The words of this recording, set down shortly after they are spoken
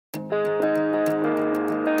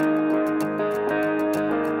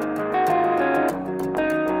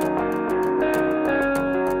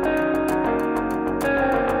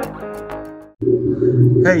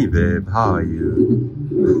Hey babe, how are you?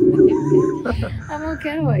 I'm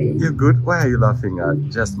okay, how are you? You're good? Why are you laughing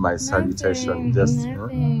at just my salutation?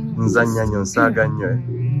 Nothing.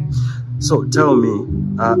 So tell me,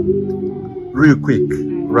 real quick,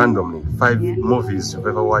 randomly, 5 movies you've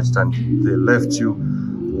ever watched and they left you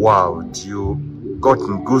wowed. You got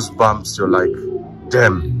in goosebumps. You're like,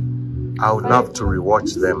 damn, I would love to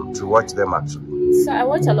rewatch them, actually. So I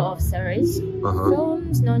watch a lot of series.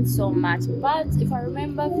 Films, not so much. But if I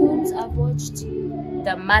remember films, I've watched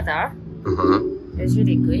The Mother. It's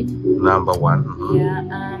really good. Number 1. Yeah.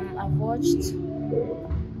 I've watched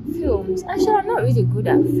films. Actually, I'm not really good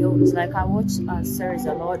at films. Like I watch series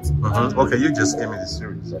a lot. Okay, you just gave me the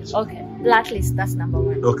series. Actually. Okay, Blacklist. That's number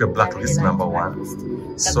 1. Okay, Blacklist really number 1. Blacklist.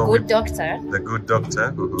 The Good Doctor. The Good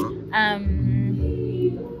Doctor.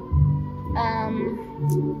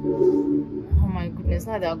 Oh my goodness,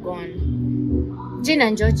 now they're gone. Ginny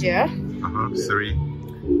and Georgia. 3.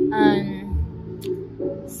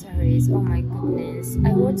 Series. Oh my goodness,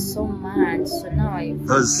 I watched so much. So now I.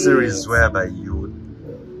 Those series whereby you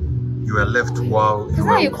were left wow.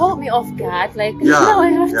 Now you caught me off guard. Like now I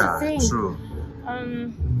have to think. True.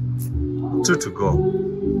 2 to go.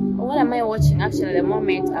 What am I watching? Actually, at the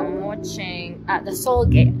moment I'm watching The Soul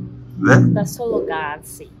Gate. The Solo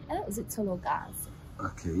Guards. Is it Solo Guards?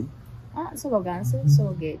 Okay. Solo Guards.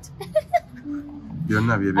 Solo Gate.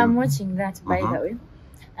 I'm watching that, by the way.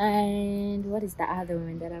 And what is the other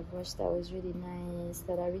one that I've watched that was really nice,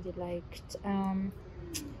 that I really liked? I'm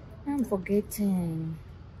forgetting.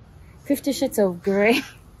 50 Shades of Grey.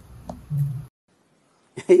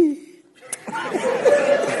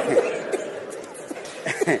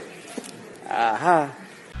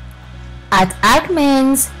 At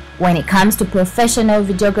Ackmans, when it comes to professional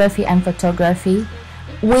videography and photography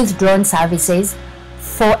with drone services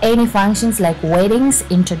for any functions like weddings,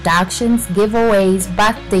 introductions, giveaways,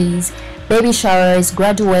 birthdays, baby showers,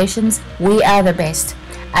 graduations, we are the best.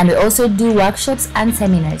 And we also do workshops and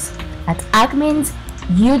seminars. At Ackmans,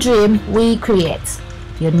 you dream, we create.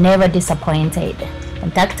 You're never disappointed.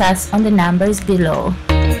 Contact us on the numbers below.